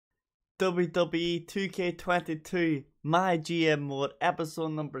WWE 2K22 MyGm Mode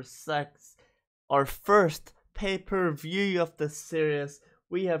episode number 6. Our first pay-per-view of the series.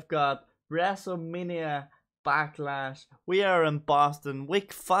 We have got WrestleMania Backlash. We are in Boston,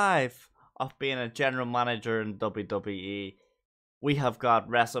 week 5 of being a general manager in WWE. We have got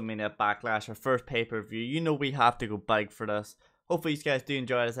WrestleMania Backlash, our first pay-per-view. You know we have to go big for this. Hopefully you guys do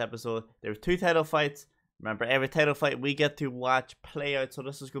enjoy this episode. There were 2 title fights. Remember, every title fight we get to watch play out, so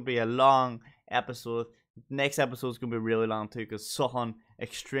this is going to be a long episode. Next episode is going to be really long too, because something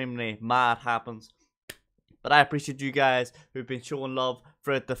extremely mad happens. But I appreciate you guys who've been showing love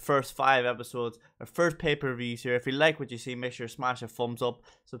throughout the first 5 episodes, our first pay-per-views here. If you like what you see, make sure to smash a thumbs up.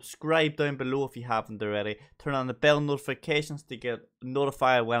 Subscribe down below if you haven't already. Turn on the bell notifications to get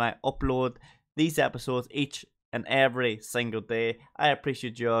notified when I upload these episodes each and every single day. I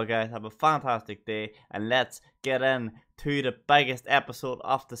appreciate you all guys. Have a fantastic day, and let's get in to the biggest episode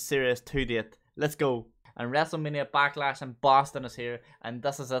of the series to date. Let's go. And WrestleMania Backlash in Boston is here, and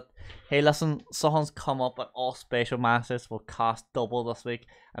this is it. Hey, listen, someone's come up with all special matches will cost double this week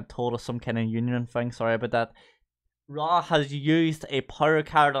and told us some kind of union thing. Sorry about that. Raw has used a power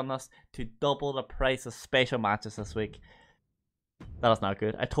card on us to double the price of special matches this week. That is not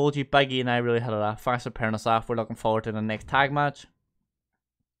good. I told you, Big E and I really had a laugh. Thanks for pairing us off. We're looking forward to the next tag match.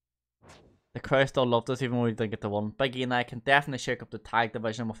 The crowd still loved us even when we didn't get the one. Big E and I can definitely shake up the tag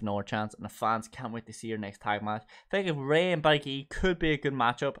division with no chance, and the fans can't wait to see your next tag match. I think if Ray and Big E could be a good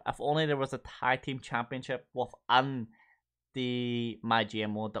matchup, if only there was a tag team championship within the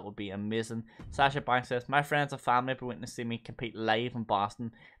MyGm Mode, that would be amazing. Sasha Banks says, my friends and family have been waiting to see me compete live in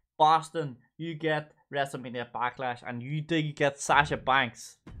Boston. Boston, you get WrestleMania Backlash, and you do get Sasha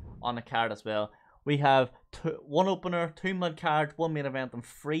Banks on the card as well. We have 1 opener, 2 mid cards, 1 main event, and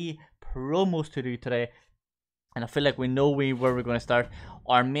 3 promos to do today. And I feel like we know where we're going to start.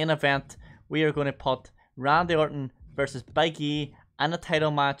 Our main event, we are going to put Randy Orton versus Big E in a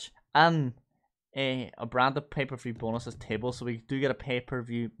title match and a branded pay-per-view bonus as tables. So we do get a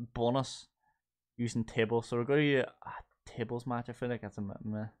pay-per-view bonus using tables. So we're going to do a tables match. I feel like that's a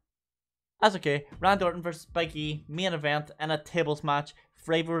meh. That's okay. Randy Orton versus Big E, main event, and a tables match.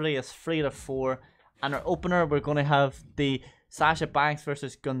 Rivalry is 3 to 4. And our opener, we're going to have the Sasha Banks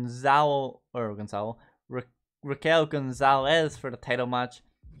versus Raquel Gonzalez for the title match.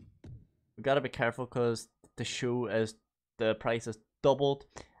 We gotta be careful because the price is doubled.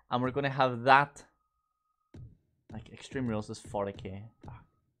 And we're going to have that. Like, Extreme Rules is 40k.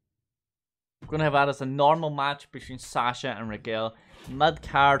 We're going to have that as a normal match between Sasha and Raquel. Mid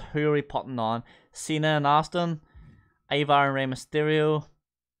card, who are we putting on? Cena and Austin, Ivar and Rey Mysterio,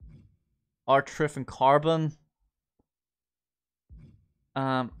 R-Truth and Corbin.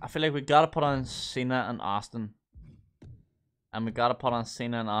 I feel like we gotta put on Cena and Austin. And we gotta put on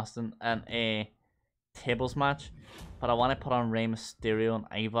Cena and Austin in a tables match. But I want to put on Rey Mysterio and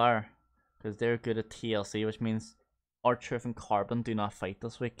Ivar, because they're good at TLC, which means R-Truth and Corbin do not fight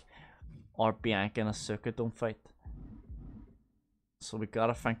this week. Or Bianca and Asuka don't fight. So we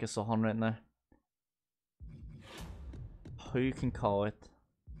gotta think of something right now. Who can call it?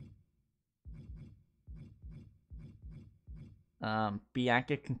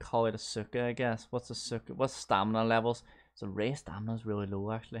 Bianca can call it Asuka, I guess. What's Asuka? What's stamina levels? So Ray's stamina is really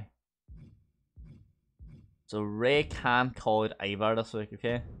low, actually. So Ray can call it Ivar this week,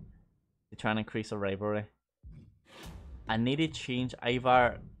 okay? To try and increase a rivalry. I need to change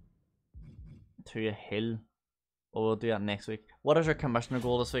Ivar to a hill. Oh, we'll do that next week. What is our commissioner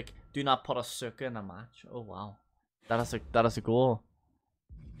goal this week? Do not put Asuka in a match. Oh wow, that is a goal.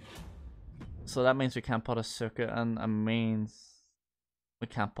 So that means we can't put Asuka in. It means we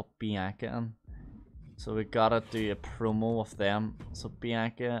can't put Bianca in. So we gotta do a promo with them. So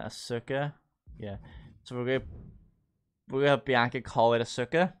Bianca, Asuka, yeah. So we're gonna have Bianca call it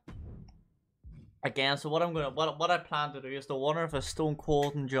Asuka. Again, so what I plan to do is the winner of a Stone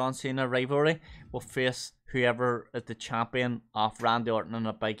Cold and John Cena rivalry will face whoever is the champion of Randy Orton in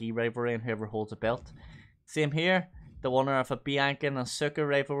a Big E rivalry, and whoever holds a belt. Same here, the winner of a Bianca and Asuka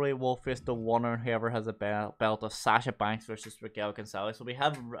rivalry will face the winner whoever has a belt of Sasha Banks versus Raquel Gonzalez. So we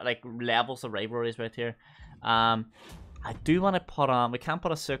have like levels of rivalries right here. I do want to put on, we can't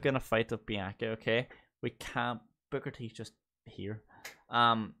put Asuka in a fight with Bianca, okay? We can't. Booker T's just here.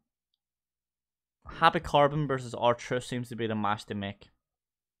 Happy Corbin versus R-Truth seems to be the match to make.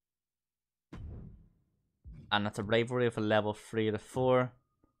 And it's a rivalry of a level 3 to 4.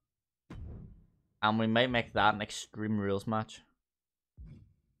 And we might make that an Extreme Rules match,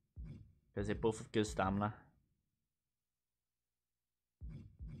 because they both have good stamina.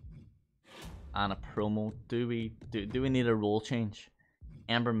 And a promo. Do we need a role change?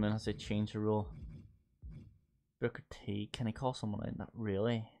 Ember Moon has to change the rule. Booker T, can he call someone out? Not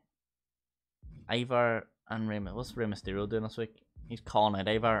really. Ivar and Rey, what's Rey Mysterio doing this week? He's calling out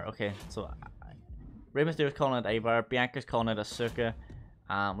Ivar. Okay, so Rey Mysterio's calling out Ivar, Bianca's calling out Asuka.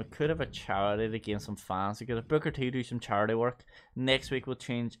 We could have a charity to gain some fans. We could have Booker T do some charity work. Next week we'll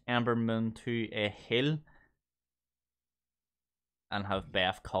change Ember Moon to a heel. And have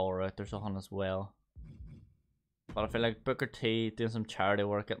Beth call her out. There's a one as well. But I feel like Booker T doing some charity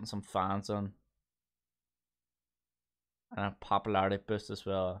work, getting some fans on. And a popularity boost as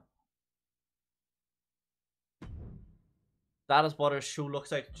well. That is what our show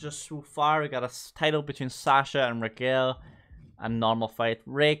looks like just so far. We got a title between Sasha and Raquel. A normal fight.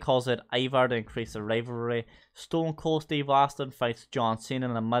 Ray calls it Ivar to increase the rivalry. Stone Cold Steve Austin fights John Cena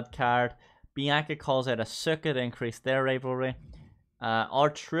in a mid card. Bianca calls out Asuka to increase their rivalry.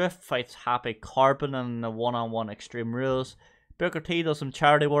 R-Truth fights Happy Corbin in the one-on-one Extreme Rules. Booker T does some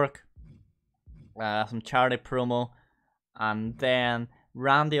charity work. Some charity promo. And then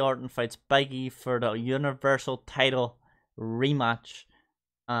Randy Orton fights Big E for the Universal title rematch.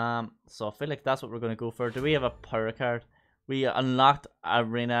 So I feel like that's what we're going to go for. Do we have a power card? We unlocked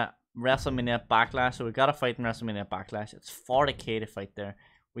Arena WrestleMania Backlash. So we got a fight in WrestleMania Backlash. It's 40k to fight there.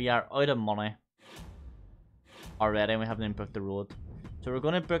 We are out of money already. And we haven't even booked the road. So we're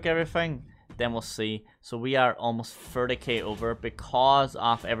going to book everything. Then we'll see. So we are almost 30k over because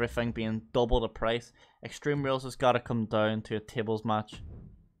of everything being double the price. Extreme Rules has got to come down to a tables match.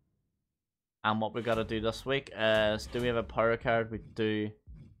 And what we got to do this week is, do we have a power card? We do.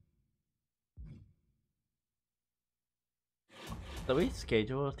 Do we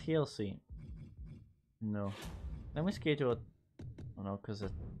schedule a TLC? No. Then we schedule it. Oh no, because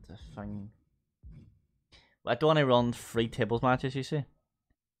it's a thing. I don't want to run 3 tables matches, you see.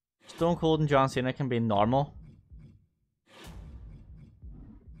 Stone Cold and John Cena can be normal.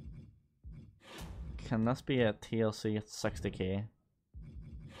 Can this be a TLC at 60k?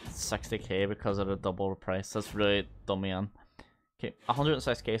 It's 60k because of the double price. That's really dummy on. Okay,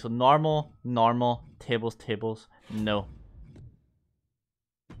 106k. So normal, normal, tables, tables. No.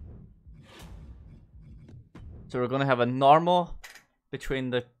 So we're going to have a normal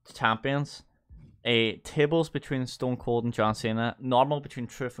between the champions. A tables between Stone Cold and John Cena, normal between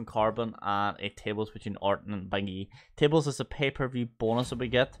Truth and Corbin, and a tables between Orton and Big E. Tables is a pay-per-view bonus that we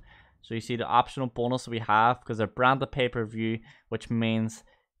get. So you see the optional bonus that we have because they're branded pay-per-view, which means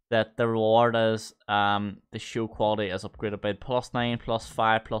that the reward is the show quality is upgraded by +9,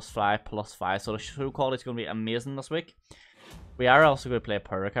 +5, +5, +5. So the show quality is going to be amazing this week. We are also going to play a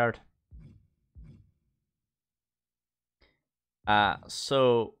power card.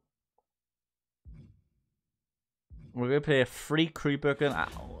 So we're going to play a free crew booking.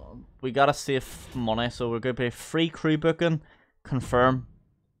 We got to save money, so we're going to play free crew booking. Confirm.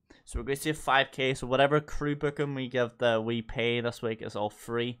 So we're going to save 5k. So whatever crew booking we pay this week is all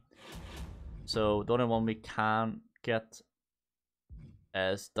free. So the only one we can get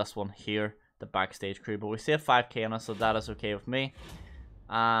is this one here, the backstage crew. But we save 5k on it, so that is okay with me.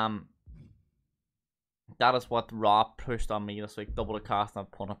 That is what Raw pushed on me this week. Double the cost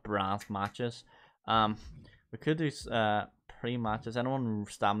of putting up bronze matches. We could do pre-matches. Anyone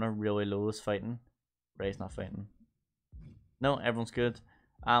stamina really low is fighting? Ray's not fighting. No, everyone's good.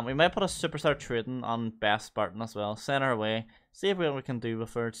 We might put a superstar trading on Best Spartan as well. Send her away. See what we can do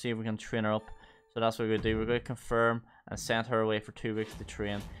with her. See if we can train her up. So that's what we're going to do. We're going to confirm and send her away for 2 weeks to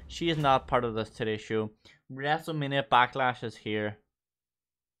train. She is not part of this today's show. WrestleMania Backlash is here.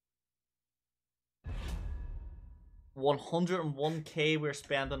 101k we're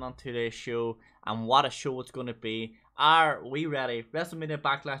spending on today's show, and what a show it's going to be. Are we ready? WrestleMania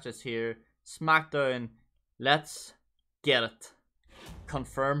Backlash is here. SmackDown, let's get it.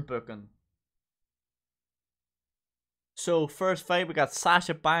 Confirm booking. So first fight, we got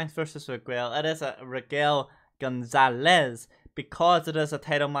Sasha Banks versus Raquel. It is a Raquel Gonzalez. Because it is a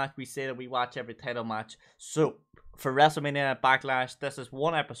title match, we say that we watch every title match. So for WrestleMania Backlash, this is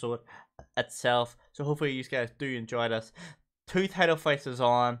one episode itself. So hopefully you guys do enjoy this. 2 title fights is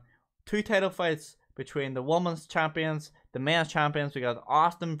on. 2 title fights between the women's champions, the men's champions. We got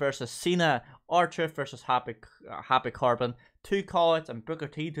Austin versus Cena, R-Truth versus Happy Corbin. 2 call-outs and Booker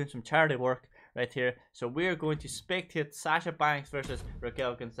T doing some charity work right here. So we're going to spectate Sasha Banks versus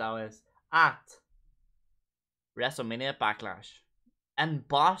Raquel Gonzalez at WrestleMania Backlash. In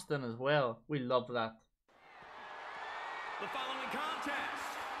Boston as well. We love that. The following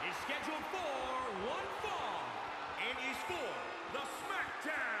contest is scheduled for one fall and is for the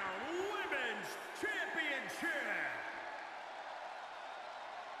SmackDown Women's Championship.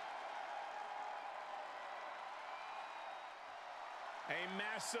 A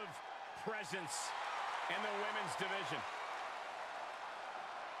massive presence in the women's division.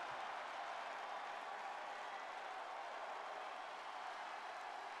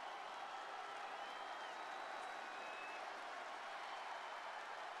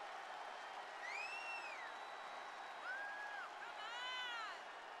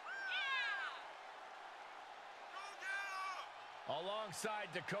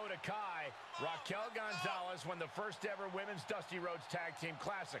 Alongside Dakota Kai, Raquel Gonzalez won the first ever Women's Dusty Rhodes Tag Team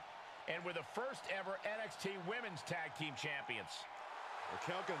Classic, and were the first ever NXT Women's Tag Team Champions.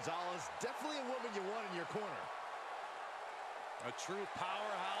 Raquel Gonzalez, definitely a woman you want in your corner. A true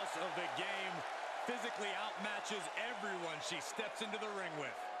powerhouse of the game, physically outmatches everyone she steps into the ring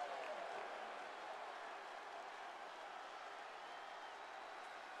with.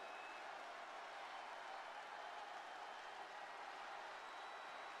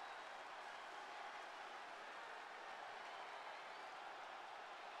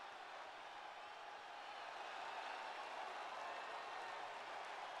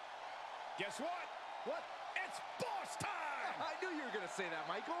 Guess what? What? It's boss time! I knew you were going to say that,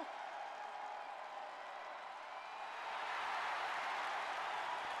 Michael.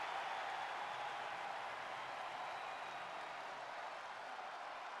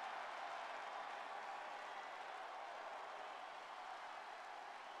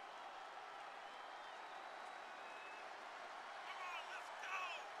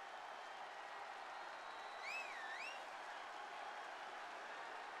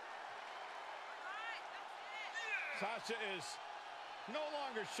 Sasha is no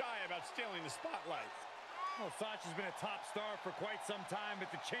longer shy about stealing the spotlight. Well, Sasha's been a top star for quite some time, but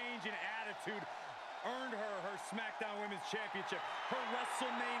the change in attitude earned her her SmackDown Women's Championship, her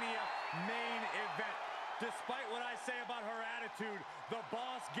WrestleMania main event. Despite what I say about her attitude, the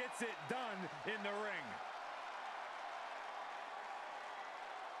boss gets it done in the ring.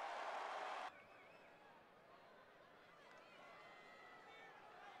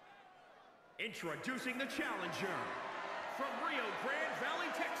 Introducing the challenger from Rio Grande Valley,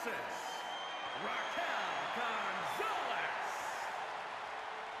 Texas, Raquel Gonzalez.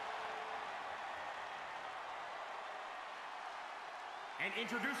 And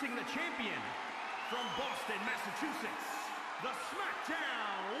introducing the champion from Boston, Massachusetts, the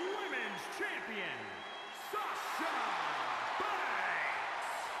SmackDown Women's Champion, Sasha Banks.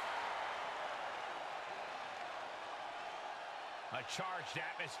 A charged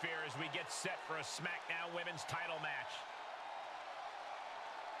atmosphere as we get set for a SmackDown Women's title match.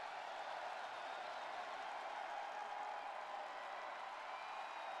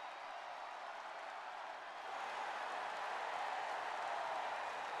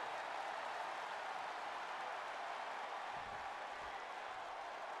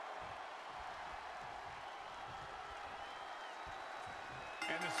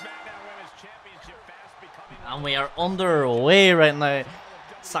 And the SmackDown Women's Championship fast becoming... And we are underway right now.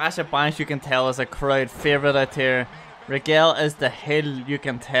 Sasha Banks, you can tell, is a crowd favourite out here. Raquel is the heel, you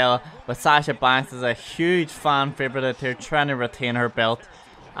can tell. But Sasha Banks is a huge fan favourite out here, trying to retain her belt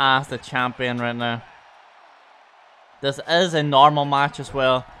as the champion right now. This is a normal match as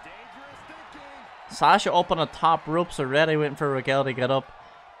well. Sasha up on the top ropes already, waiting for Raquel to get up.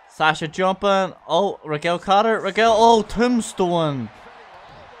 Sasha jumping. Oh, Raquel caught her. Raquel, oh, tombstone.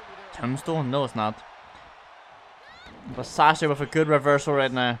 Tombstone? No, it's not. But Sasha with a good reversal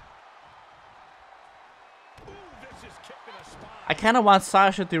right now. I kind of want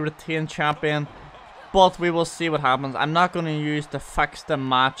Sasha to retain champion, but we will see what happens. I'm not going to use the fix the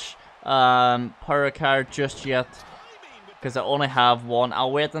match power card just yet, because I only have one.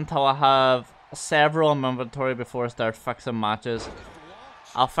 I'll wait until I have several in my inventory before I start fixing matches.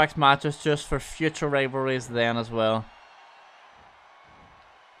 I'll fix matches just for future rivalries then as well.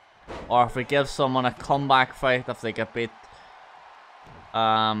 Or if we give someone a comeback fight if they get beat,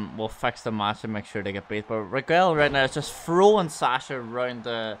 we'll fix the match and make sure they get beat. But Raquel right now is just throwing Sasha around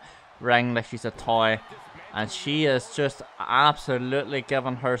the ring like she's a toy, and she is just absolutely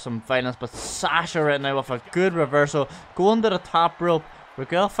giving her some violence. But Sasha right now with a good reversal, going to the top rope.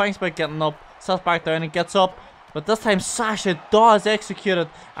 Raquel thinks about getting up, sits back down and gets up, but this time Sasha does execute it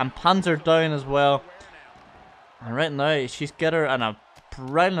and pins her down as well. And right now she's got her in a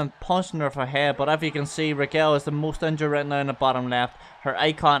brilliant punch in her head, but if you can see, Raquel is the most injured right now in the bottom left. Her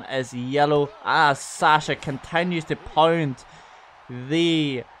icon is yellow as Sasha continues to pound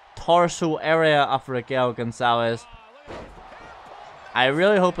the torso area of Raquel Gonzalez. I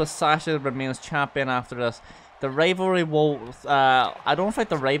really hope that Sasha remains champion after this. The rivalry will, I don't think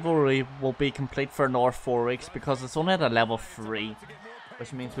the rivalry will be complete for another 4 weeks because it's only at a level 3.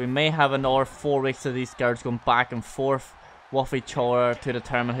 Which means we may have another 4 weeks of these girls going back and forth with each other to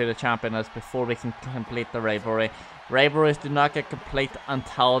determine who the champion is before we can complete the rivalry. Rivalries do not get complete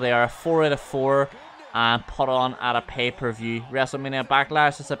until they are 4 out of 4 and put on at a pay-per-view. WrestleMania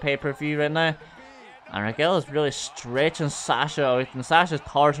Backlash is a pay-per-view right now. And Raquel is really stretching Sasha out, and Sasha's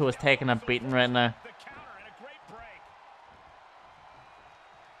torso is taking a beating right now.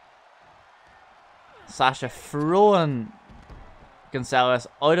 Sasha throwing Gonzalez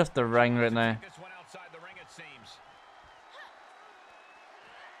out of the ring right now.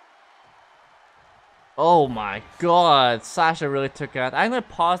 Oh my god, Sasha really took it. I'm going to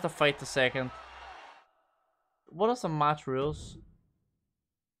pause the fight a second. What is the match rules?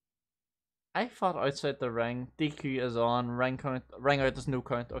 I thought outside the ring, DQ is on, ring out is no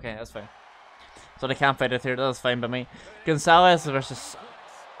count. Okay, that's fine. So they can't fight it here, that's fine by me. Gonzalez versus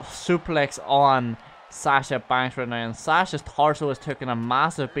suplex on Sasha Banks right now, and Sasha's torso is taking a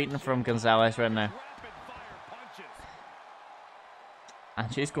massive beating from Gonzalez right now.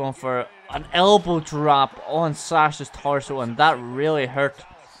 And she's going for an elbow drop on Sasha's torso, and that really hurt.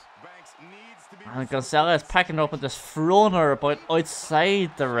 And Gonzalez picking up and just throwing her about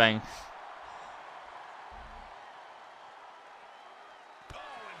outside the ring.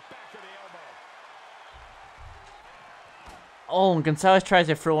 Oh, and Gonzalez tries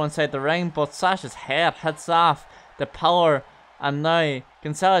to throw inside the ring, but Sasha's head hits off the pillar, and now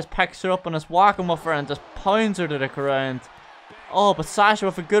Gonzalez picks her up and is walking with her and just pounds her to the ground. Oh, but Sasha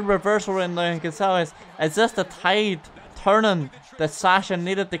with a good reversal right now, and Gonzalez, is this the tide turning that Sasha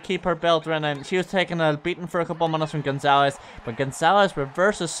needed to keep her belt right now? She was taking a beating for a couple of minutes from Gonzalez, but Gonzalez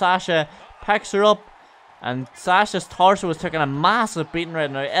reverses Sasha, picks her up, and Sasha's torso is taking a massive beating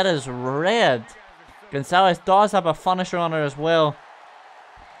right now. It is red. Gonzalez does have a finisher on her as well.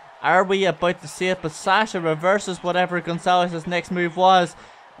 Are we about to see it? But Sasha reverses whatever Gonzalez's next move was.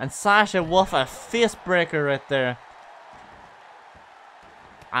 And Sasha with a face breaker right there.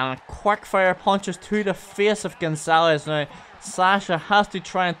 And quick fire punches to the face of Gonzalez now. Sasha has to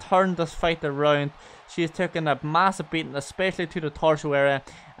try and turn this fight around. She is taking a massive beating, especially to the torso area.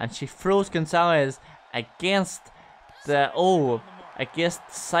 And she throws Gonzalez against the, against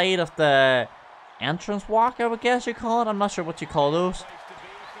the side of the entrance walk, I would guess you call it. I'm not sure what you call those.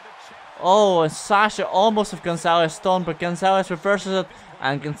 Oh, and Sasha almost have Gonzalez stunned, but Gonzalez reverses it,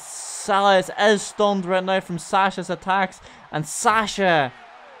 and Gonzalez is stunned right now from Sasha's attacks. And Sasha,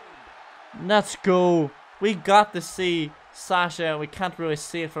 let's go. We got to see Sasha. We can't really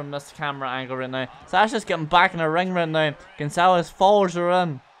see it from this camera angle right now. Sasha's getting back in the ring right now. Gonzalez follows her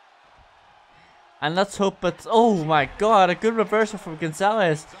in. And let's hope it's, oh my god, a good reversal from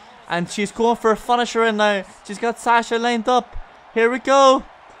Gonzalez. And she's going for a finisher right now. She's got Sasha lined up. Here we go.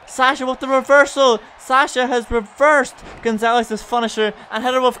 Sasha with the reversal. Sasha has reversed Gonzalez's finisher and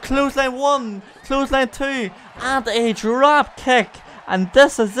hit her with clothesline 1, clothesline 2, and a drop kick. And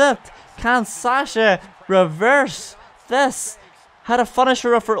this is it. Can Sasha reverse this? Had a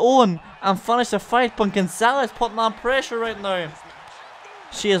finisher of her own and finish the fight, but Gonzalez putting on pressure right now.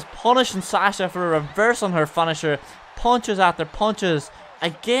 She is punishing Sasha for reversing her finisher. Punches after punches.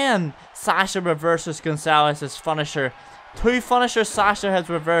 Again, Sasha reverses Gonzalez's finisher. 2 finishers Sasha has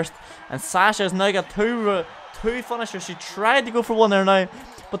reversed, and Sasha has now got two finishers. She tried to go for one there now,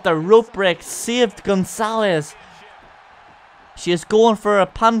 but the rope break saved Gonzalez. She is going for a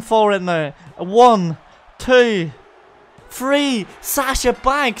pinfall right now. 1, 2, 3. Sasha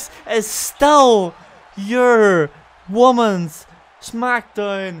Banks is still your Women's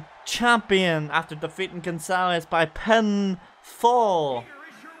SmackDown champion after defeating Gonzalez by pinfall. Here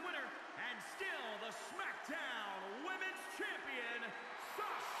is your winner, and still the SmackDown Women's Champion,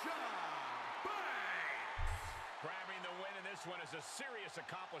 Sasha Banks. Grabbing the win in this one is a serious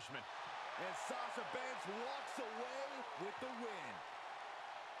accomplishment. And Sasha Banks walks away with the win.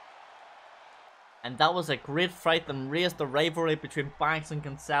 And that was a great fight and raised the rivalry between Banks and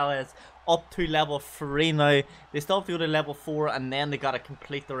Gonzalez up to level 3 now. They still have to go to level 4 and then they gotta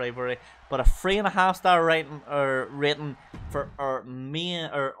complete the rivalry. But a 3.5-star rating for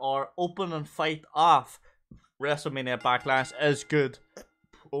our opening fight off WrestleMania Backlash is good.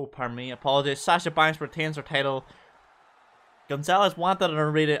 Oh, pardon me, apologies. Sasha Banks retains her title. Gonzalez wanted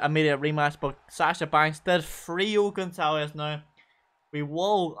an immediate rematch, but Sasha Banks did free Gonzalez now. We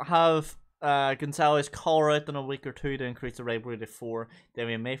will have Gonzalez call her out in a week or 2 to increase the rivalry to 4. Then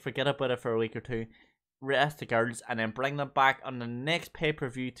we may forget about it for a week or 2, rest the girls, and then bring them back on the next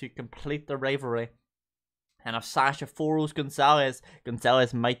pay-per-view to complete the rivalry. And if Sasha follows Gonzalez,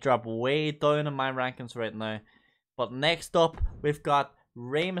 Gonzalez might drop way down in my rankings right now. But next up, we've got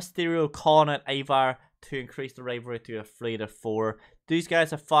Rey Mysterio calling out Ivar to increase the rivalry to a 3 to 4. These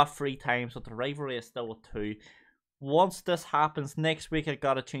guys have fought 3 times, but the rivalry is still a 2. Once this happens next week, I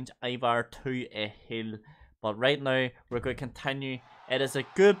gotta change Ivar to a heel. But right now, we're going to continue. It is a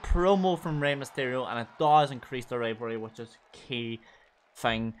good promo from Rey Mysterio, and it does increase the rivalry, which is key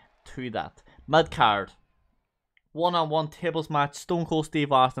thing to that. Mid-card. One-on-one tables match. Stone Cold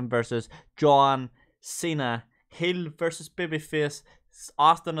Steve Austin versus John Cena. Heel versus babyface.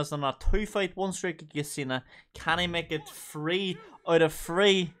 Austin is on a 2-fight win streak against Cena. Can he make it 3 out of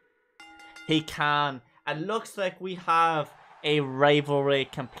 3? He can. It looks like we have a rivalry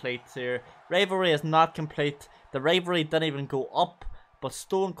complete here. Rivalry is not complete. The rivalry didn't even go up. But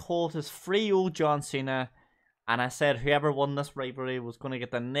Stone Cold is 3-0 John Cena. And I said whoever won this rivalry was going to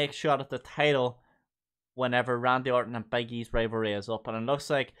get the next shot at the title whenever Randy Orton and Big E's rivalry is up. And it looks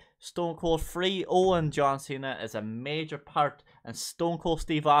like Stone Cold 3-0 and John Cena is a major part in Stone Cold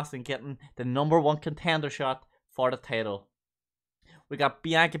Steve Austin getting the #1 contender shot for the title. We got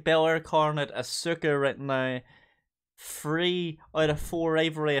Bianca Belair calling it Asuka right now. 3 out of 4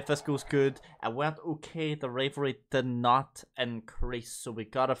 rivalry if this goes good. It went okay. The rivalry did not increase. So we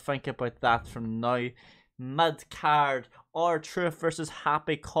gotta think about that from now. Mid-card. R-Truth versus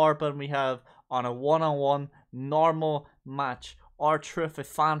Happy Corbin. We have on a one-on-one normal match. R-Truth, a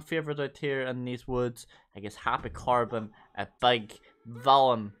fan favourite out here in these woods. I guess Happy Corbin, a big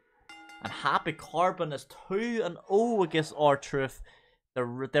villain. And Happy Corbin is 2-0 against R-Truth.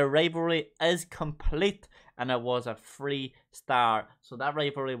 Their rivalry is complete, and it was a 3-star. So that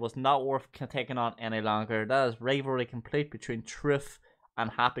rivalry was not worth taking on any longer. That is rivalry complete between Truth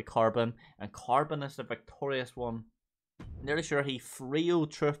and Happy Corbin, and Corbin is the victorious one. Nearly sure he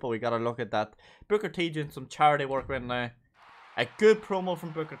 3-0 Truth, but we gotta look at that. Booker T doing some charity work right now. A good promo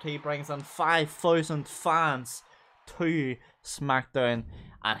from Booker T brings in 5,000 fans to SmackDown,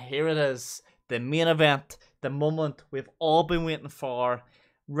 and here it is, the main event, the moment we've all been waiting for.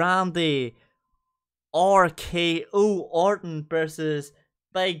 Randy RKO Orton versus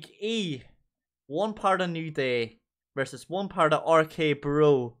Big E. One part of New Day versus one part of RK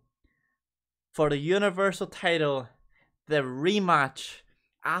Bro for the Universal title. The rematch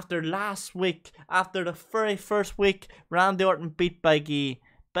after last week, after the very first week, Randy Orton beat Big E.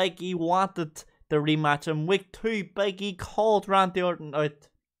 Big E wanted the rematch. In week 2, Big E called Randy Orton out.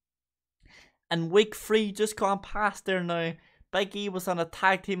 And week 3 just gone past there now. Big E was on a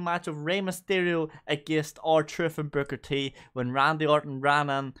tag team match of Rey Mysterio against R-Truth and Booker T when Randy Orton ran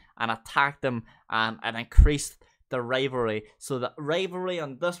in and attacked him and increased the rivalry. So the rivalry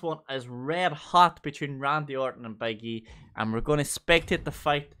on this one is red hot between Randy Orton and Big E, and we're going to spectate the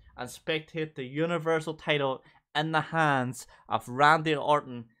fight and spectate the Universal title in the hands of Randy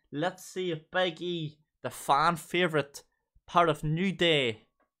Orton. Let's see if Big E, the fan favorite, part of New Day,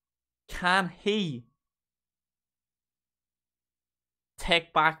 can he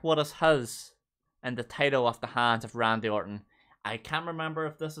take back what is his in the title of the hands of Randy Orton. I can't remember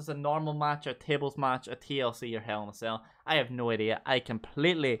if this is a normal match, a tables match, a TLC, or Hell in a Cell. I have no idea. I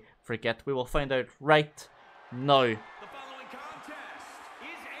completely forget. We will find out right now. The following contest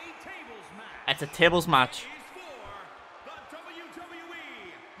is a tables match. It's a tables match. For the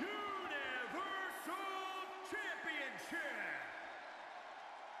WWE Universal Championship.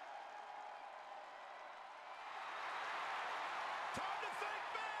 Time to think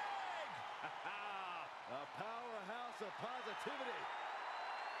big! A powerhouse of positivity.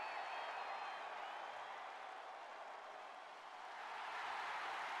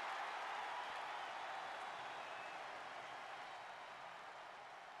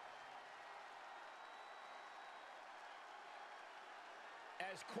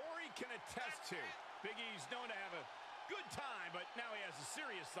 As Corey can attest to, Big E's known to have a good time, but now he has a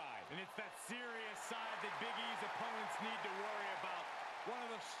serious side. And it's that serious side that Big E's opponents need to worry about. One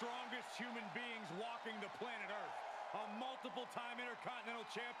of the strongest human beings walking the planet Earth. A multiple-time Intercontinental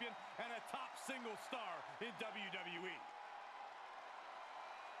Champion and a top single star in WWE.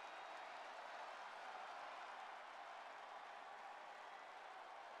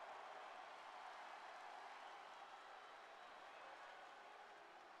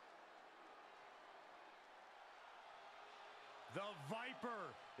 The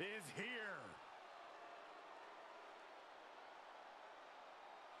Viper is here.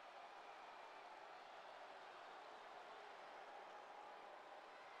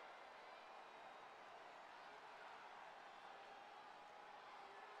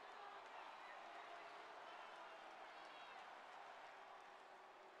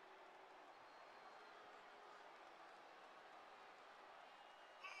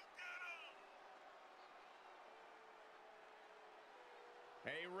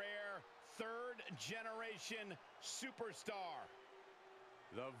 A rare third-generation superstar.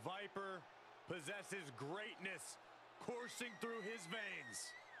 The Viper possesses greatness coursing through his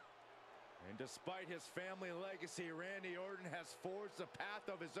veins. And despite his family legacy, Randy Orton has forged a path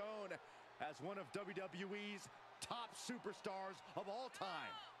of his own as one of WWE's top superstars of all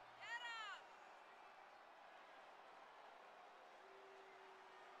time.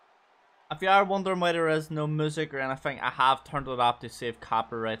 If you are wondering why there is no music or anything, I have turned it up to save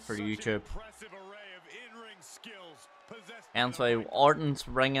copyright for YouTube. And so Orton's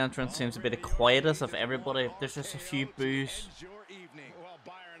ring entrance seems to be the quietest of everybody. There's just a few boos. Well,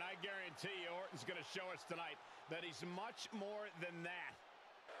 Byron, I guarantee you Orton's going to show us tonight that he's much more than that.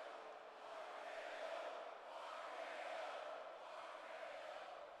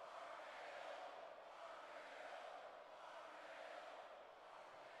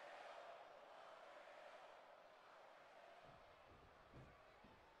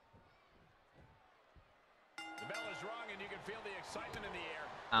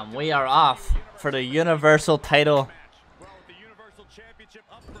 And we are off for the Universal title. Well, with the Universal Championship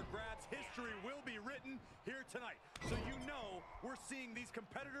up for grabs, history will be written here tonight. So you know we're seeing these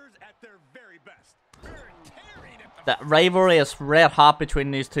competitors at their very best. The rivalry is red hot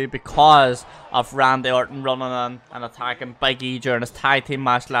between these two because of Randy Orton running in and attacking Big E during his tag team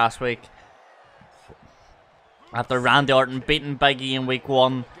match last week. After Randy Orton beating Big E in week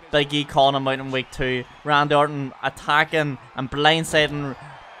 1, Big E calling him out in week 2, Randy Orton attacking and blindsiding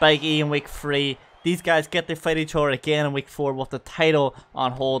Big E in week 3. These guys get to fight each other again in week 4 with the title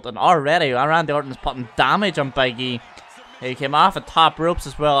on hold. And already Randy Orton's putting damage on Big E. He came off the top ropes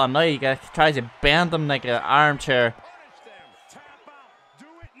as well, and now he tries to bend him like an armchair.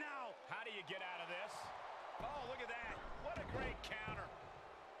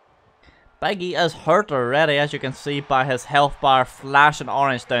 Big E is hurt already, as you can see by his health bar flashing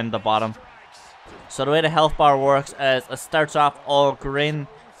orange down the bottom. So the way the health bar works is it starts off all green.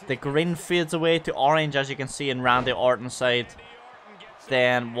 The green fades away to orange, as you can see in Randy Orton's side.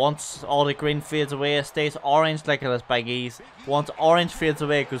 Then once all the green fades away, it stays orange like it is Big E's. Once orange fades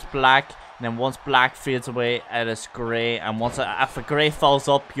away, it goes black. And then once black fades away, it is grey. And once if the grey falls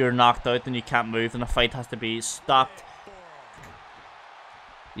up, you're knocked out and you can't move, and the fight has to be stopped.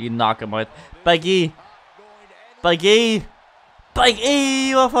 You knock him out. Big E. Big E. Big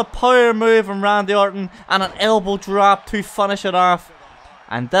E with a power move from Randy Orton and an elbow drop to finish it off.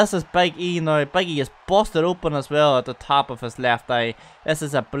 And this is Big E now. Big E is busted open as well at the top of his left eye. This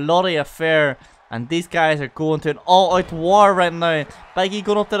is a bloody affair. And these guys are going to an all-out war right now. Big E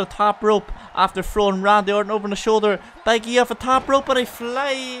going up to the top rope after throwing Randy Orton over the shoulder. Big E off the top rope, and he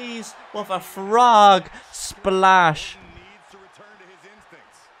flies with a frog splash.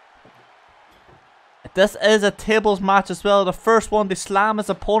 This is a tables match as well. The first one to slam his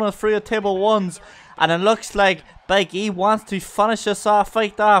opponent through the table once. And it looks like Big E wants to finish this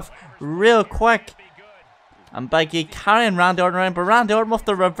fight off real quick. And Big E carrying Randy Orton around. But Randy Orton with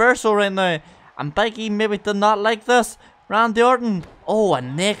the reversal right now. And Big E maybe did not like this. Randy Orton. Oh, a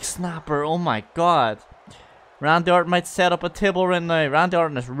neck snapper. Oh my god. Randy Orton might set up a table right now. Randy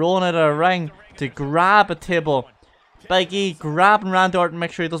Orton is rolling out of the ring to grab a table. Big E grabbing Randy Orton,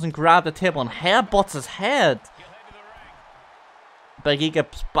 make sure he doesn't grab the table, and headbutts his head. Big E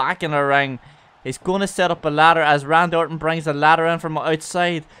gets back in the ring. He's going to set up a ladder as Randy Orton brings the ladder in from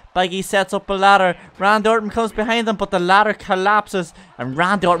outside. Big E sets up a ladder. Randy Orton comes behind him, but the ladder collapses. And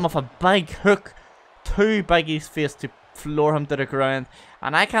Randy Orton with a big hook to Big E's face to floor him to the ground.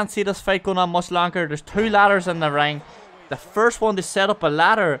 And I can't see this fight going on much longer. There's 2 ladders in the ring. The first one to set up a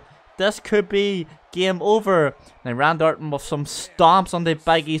ladder. This could be game over. Now Randy Orton with some stomps on the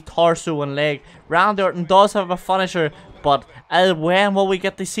Big E's torso and leg. Randy Orton does have a finisher, but when will we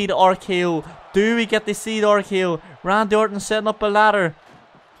get to see the RKO? Do we get to see the RKO? Randy Orton setting up a ladder,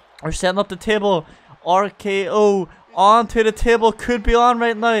 or setting up the table. RKO onto the table, could be on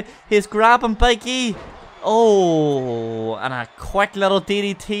right now. He's grabbing Big E. Oh, and a quick little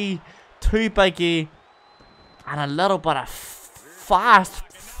DDT to Big E, and a little bit of fast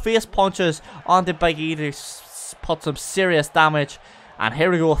face punches onto Big E to put some serious damage. And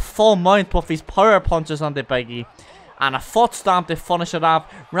here we go, full mount with these power punches onto Big E. And a foot stomp to finish it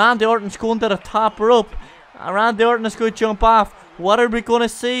off. Randy Orton's going to the top rope. And Randy Orton is going to jump off. What are we going to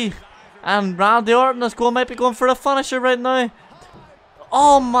see? And Randy Orton is might be going for the finisher right now.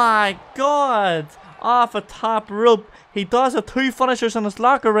 Oh my god. Off a top rope. He does have 2 finishers in his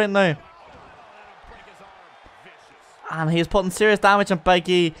locker right now. And he's putting serious damage on Big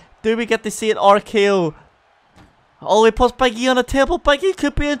E. Do we get to see it RKO? Oh, he puts Big E on the table. Big E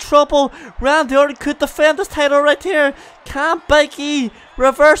could be in trouble. Randy Orton could defend his title right here. Can Big E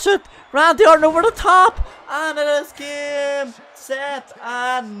reverse it? Randy Orton over the top. And it is game, set,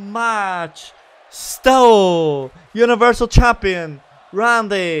 and match. Still Universal Champion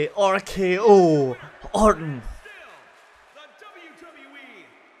Randy RKO Orton. The WWE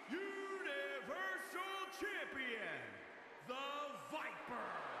Universal Champion, the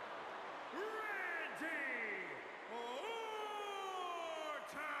Viper, Randy Orton.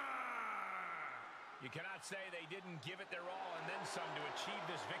 You cannot say they didn't give it their all and then some to achieve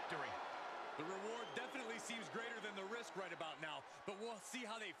this victory. The reward definitely seems greater than the risk right about now, but we'll see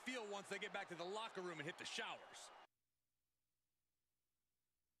how they feel once they get back to the locker room and hit the showers.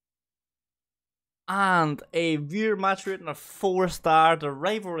 And a viewer match rating of 4-star. The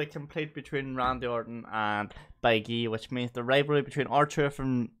rivalry complete between Randy Orton and Big E, which means the rivalry between R-Truth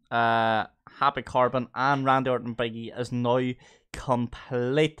and Happy Corbin and Randy Orton and Big E is now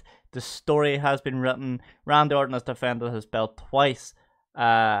complete. The story has been written. Randy Orton has defended his belt twice,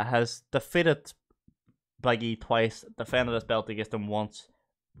 has defeated Big E twice, defended his belt against him once.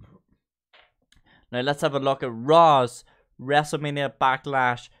 Now let's have a look at Raw's WrestleMania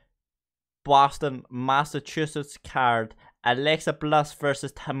Backlash Boston, Massachusetts card. Alexa Bliss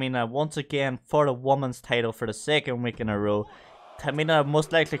versus Tamina once again for the women's title for the second week in a row. Tamina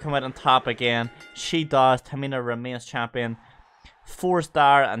most likely come out on top again. She does. Tamina remains champion.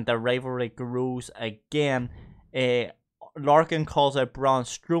 4-star, and the rivalry grows again. Larkin calls out Braun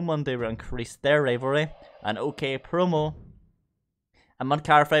Strowman to increase their rivalry. An okay promo. A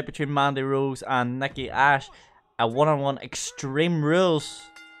mid-card fight between Mandy Rose and Nikki Ash. A one-on-one Extreme Rules.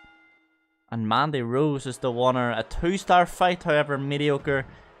 And Mandy Rose is the winner. A 2-star fight, however, mediocre.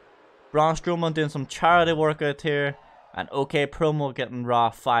 Braun Strowman doing some charity work out here. An okay promo getting Raw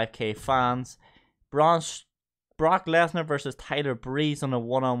 5k fans. Brock Lesnar versus Tyler Breeze on a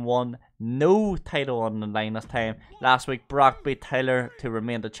one-on-one. No title on the line this time. Last week Brock beat Tyler to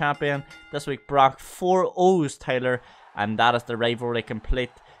remain the champion. This week Brock 4-0s Tyler. And that is the rivalry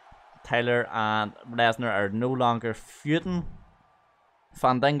complete. Tyler and Lesnar are no longer feuding.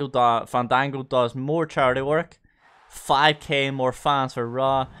 Fandango does more charity work. 5k more fans for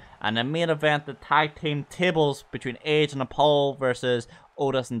Raw. And the main event, the tag team tables between Edge and Apollo versus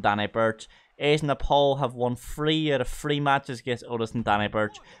Otis and Danny Burch. Edge and Apollo have won 3 out of 3 matches against Otis and Danny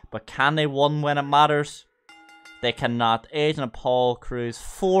Burch. But can they win when it matters? They cannot. Edge and Apollo cruise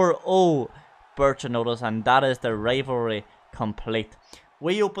 4-0 Burch and Otis, and that is the rivalry complete.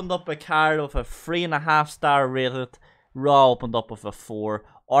 We opened up a card with a 3.5-star rated. Raw opened up with a 4.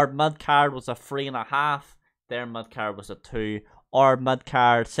 Our mid card was a 3.5. Their mid card was a 2. Our mid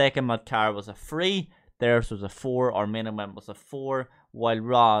card, second mid card was a 3. Theirs was a 4. Our main event was a 4. While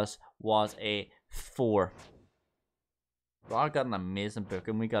Raw's was a 4. Raw got an amazing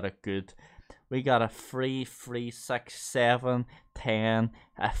booking. We got a 3, 6, 7, 10,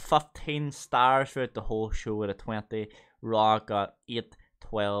 15 stars throughout the whole show at a 20. Raw got 8,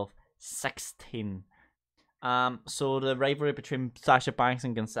 12, 16. So the rivalry between Sasha Banks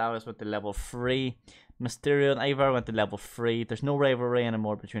and Gonzalez went to level 3. Mysterio and Ivar went to level 3. There's no rivalry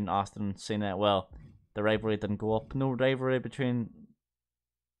anymore between Austin and Cena. Well, the rivalry didn't go up. No rivalry between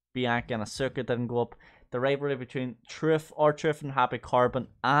Bianca and Asuka didn't go up. The rivalry between R-Truth and Happy Corbin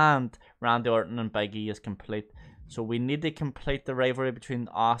and Randy Orton and Big E is complete. So we need to complete the rivalry between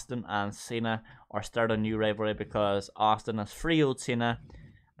Austin and Cena, or start a new rivalry, because Austin is 3-0 Cena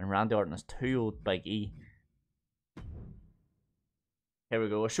and Randy Orton is 2-0 Big E. Here we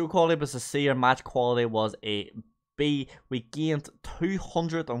go. Our show quality was a C. Our match quality was a B. We gained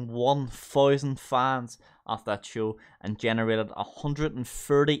 201,000 fans off that show and generated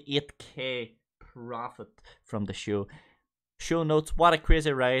 138k profit from the show. Show notes: what a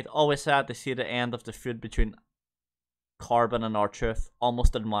crazy ride. Always sad to see the end of the feud between Corbin and R-Truth.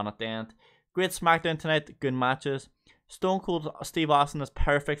 Almost didn't want it to end. Great SmackDown tonight. Good matches. Stone Cold Steve Austin is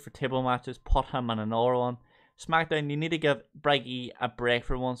perfect for table matches. Put him in another one. SmackDown, you need to give Big E a break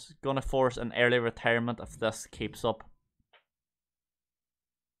for once. Gonna force an early retirement if this keeps up.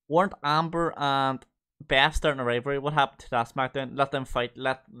 Weren't Amber and Beth starting a rivalry? What happened to that SmackDown? Let them fight.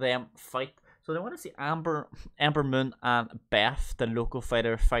 So they want to see Ember Moon and Beth, the local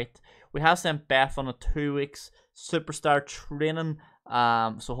fighter, fight. We have sent Beth on a 2 weeks superstar training.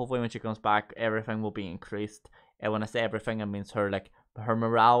 So hopefully when she comes back, everything will be increased. And when I say everything, it means her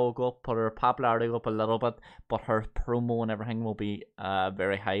morale will go up, her popularity will go up a little bit, but her promo and everything will be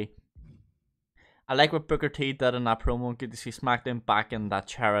very high. I like what Booker T did in that promo. Good to see SmackDown back in that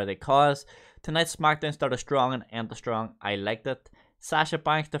charity cause. Tonight's SmackDown started strong and ended strong. I liked it. Sasha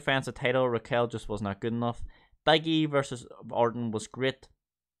Banks defends the title. Raquel just was not good enough. Big E versus Orton was great.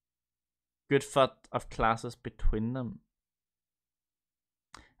 Good fit of classes between them.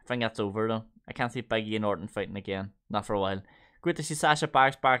 I think that's over though. I can't see Big E and Orton fighting again. Not for a while. Great to see Sasha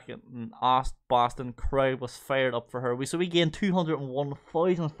Banks back in Boston. Crowd was fired up for her. We gained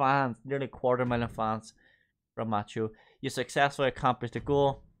 201,000 fans, nearly 250,000 fans from that show. You successfully accomplished the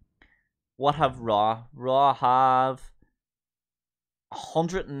goal. What have Raw? Raw have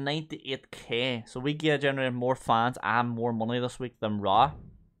 198k. So we generated more fans and more money this week than Raw.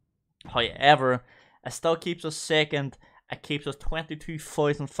 However, it still keeps us second. It keeps us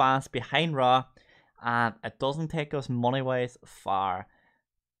 22,000 fans behind Raw. And it doesn't take us money-wise far.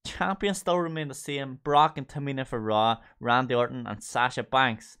 Champions still remain the same. Brock and Tamina for Raw. Randy Orton and Sasha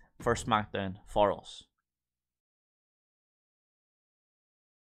Banks for SmackDown for us.